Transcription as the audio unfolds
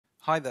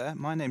Hi there,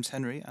 my name's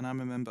Henry and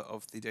I'm a member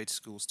of the Data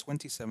School's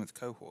 27th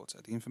cohort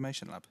at the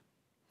Information Lab.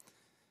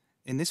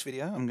 In this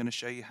video I'm going to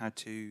show you how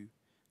to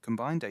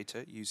combine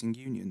data using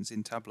unions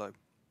in Tableau.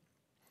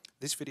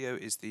 This video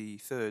is the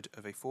third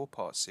of a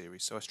 4-part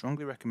series, so I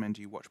strongly recommend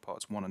you watch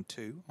parts 1 and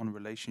 2 on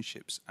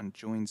relationships and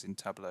joins in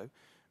Tableau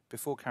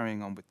before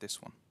carrying on with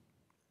this one.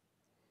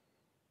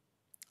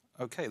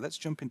 Okay, let's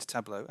jump into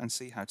Tableau and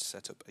see how to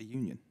set up a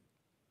union.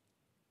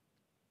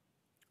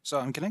 So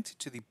I'm connected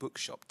to the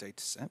bookshop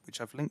dataset, which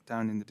I've linked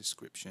down in the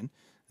description.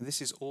 And this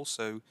is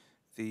also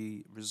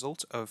the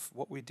result of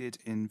what we did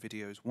in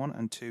videos 1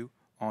 and 2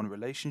 on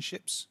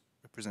relationships,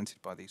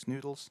 represented by these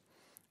noodles,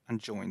 and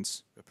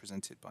joins,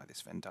 represented by this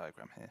Venn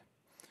diagram here.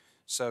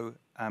 So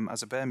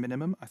as a bare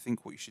minimum, I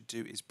think what you should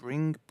do is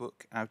bring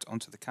book out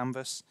onto the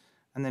canvas,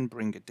 and then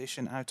bring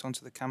addition out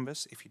onto the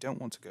canvas if you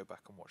don't want to go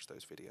back and watch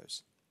those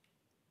videos.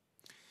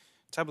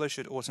 Tableau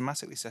should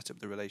automatically set up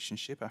the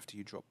relationship after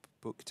you drop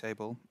book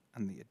table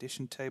and the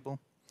addition table,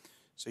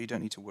 so you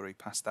don't need to worry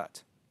past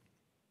that.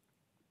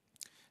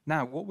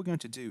 Now what we're going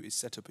to do is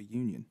set up a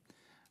union,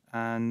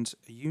 and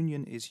a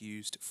union is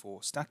used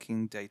for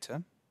stacking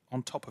data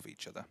on top of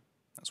each other.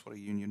 That's what a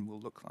union will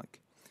look like.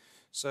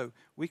 So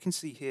we can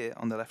see here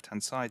on the left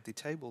hand side the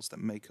tables that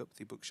make up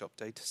the bookshop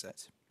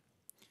dataset.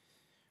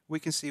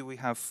 We can see we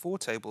have 4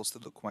 tables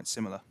that look quite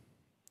similar.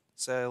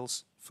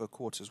 Sales for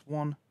quarters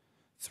 1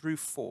 through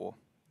 4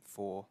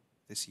 for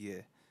this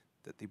year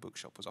that the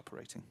bookshop was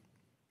operating.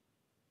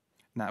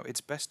 Now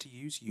it's best to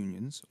use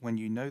unions when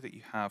you know that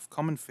you have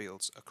common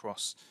fields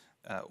across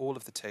all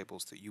of the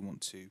tables that you want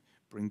to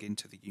bring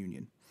into the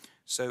union.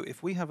 So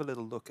if we have a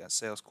little look at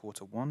sales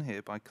quarter 1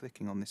 here by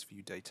clicking on this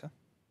view data,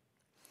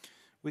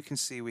 we can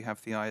see we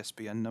have the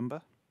ISBN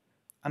number,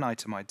 an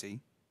item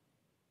ID,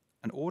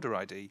 an order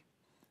ID,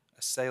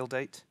 a sale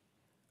date,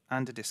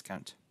 and a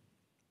discount.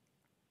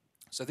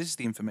 So this is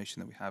the information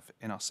that we have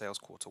in our sales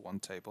quarter 1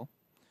 table.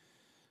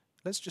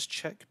 Let's just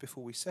check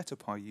before we set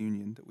up our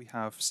union that we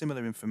have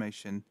similar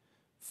information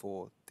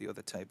for the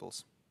other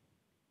tables.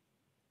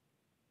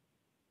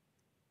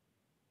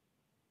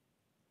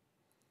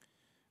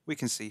 We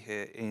can see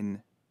here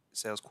in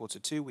sales quarter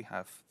 2 we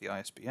have the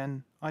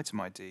ISBN, item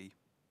ID,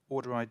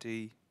 order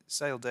ID,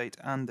 sale date,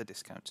 and the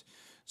discount.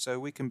 So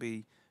we can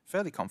be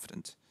fairly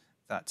confident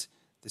that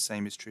the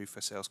same is true for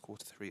sales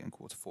quarter 3 and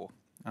quarter 4.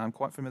 I'm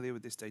quite familiar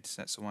with this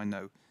dataset, so I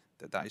know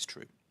that that is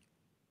true.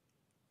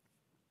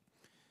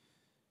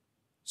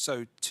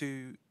 So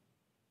to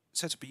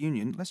set up a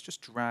union, let's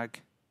just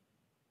drag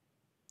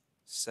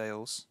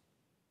sales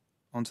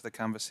onto the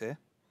canvas here,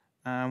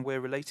 and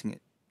we're relating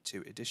it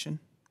to addition,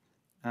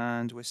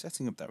 and we're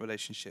setting up that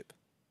relationship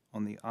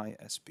on the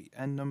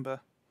ISBN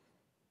number.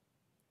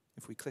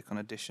 If we click on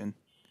addition,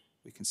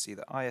 we can see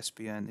that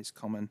ISBN is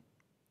common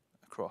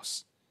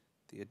across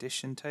the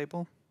addition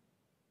table,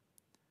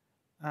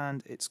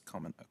 and it's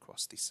common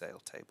across the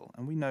sale table.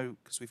 And we know,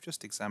 because we've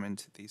just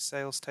examined these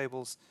sales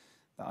tables,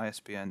 that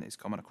ISBN is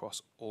common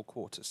across all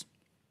quarters.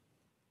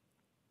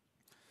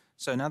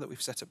 So now that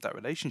we've set up that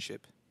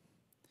relationship,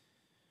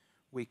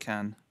 we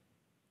can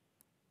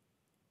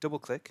double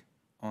click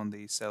on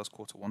the sales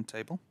quarter 1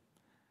 table,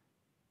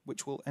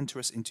 which will enter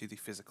us into the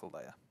physical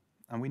layer.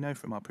 And we know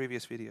from our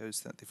previous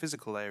videos that the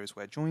physical layer is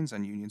where joins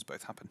and unions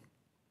both happen.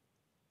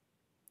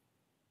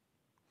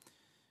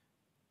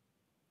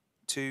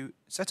 To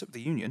set up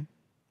the union,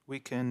 we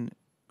can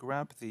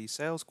grab the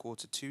sales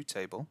quarter 2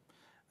 table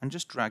and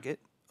just drag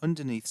it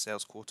underneath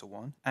sales quarter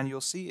 1, and you'll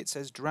see it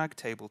says drag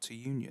table to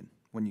union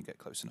when you get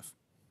close enough.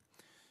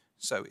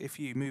 So if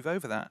you move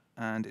over that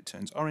and it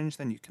turns orange,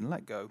 then you can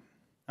let go,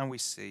 and we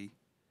see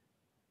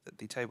that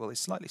the table is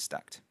slightly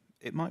stacked.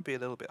 It might be a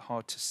little bit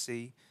hard to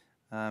see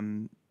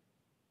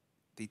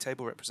the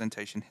table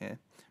representation here,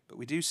 but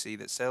we do see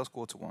that sales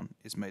quarter 1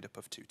 is made up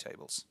of 2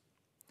 tables.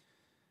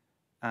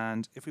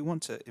 And if we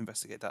want to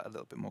investigate that a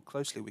little bit more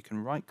closely, we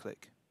can right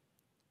click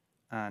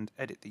and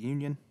edit the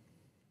union.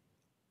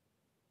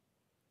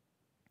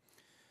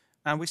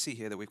 And we see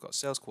here that we've got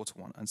sales quarter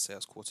 1 and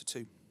sales quarter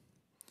 2.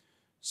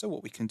 So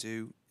what we can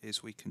do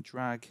is we can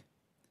drag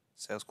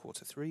sales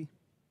quarter 3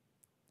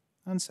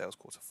 and sales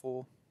quarter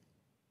 4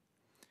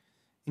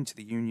 into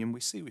the union. We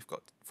see we've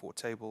got 4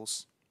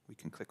 tables. We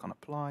can click on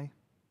apply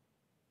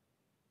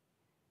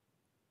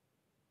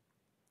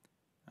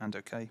and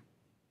OK.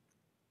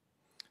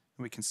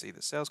 We can see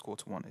that sales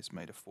quarter 1 is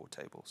made of 4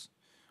 tables.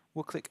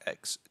 We'll click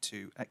X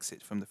to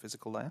exit from the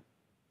physical layer.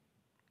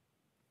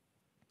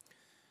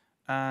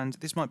 And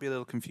this might be a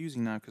little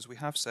confusing now because we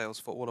have sales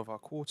for all of our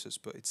quarters,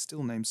 but it's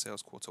still named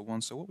sales quarter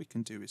 1. So what we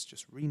can do is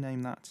just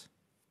rename that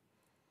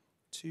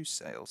to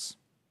sales.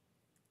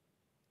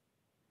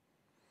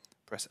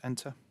 Press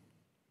enter,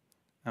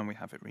 and we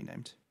have it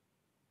renamed.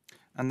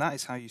 And that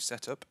is how you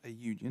set up a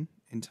union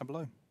in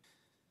Tableau.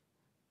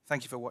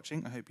 Thank you for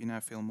watching. I hope you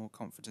now feel more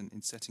confident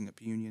in setting up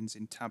unions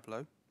in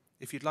Tableau.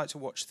 If you'd like to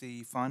watch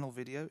the final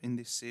video in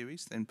this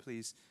series, then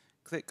please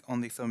click on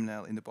the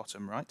thumbnail in the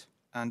bottom right,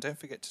 and don't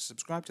forget to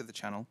subscribe to the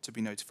channel to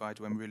be notified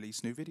when we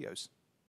release new videos.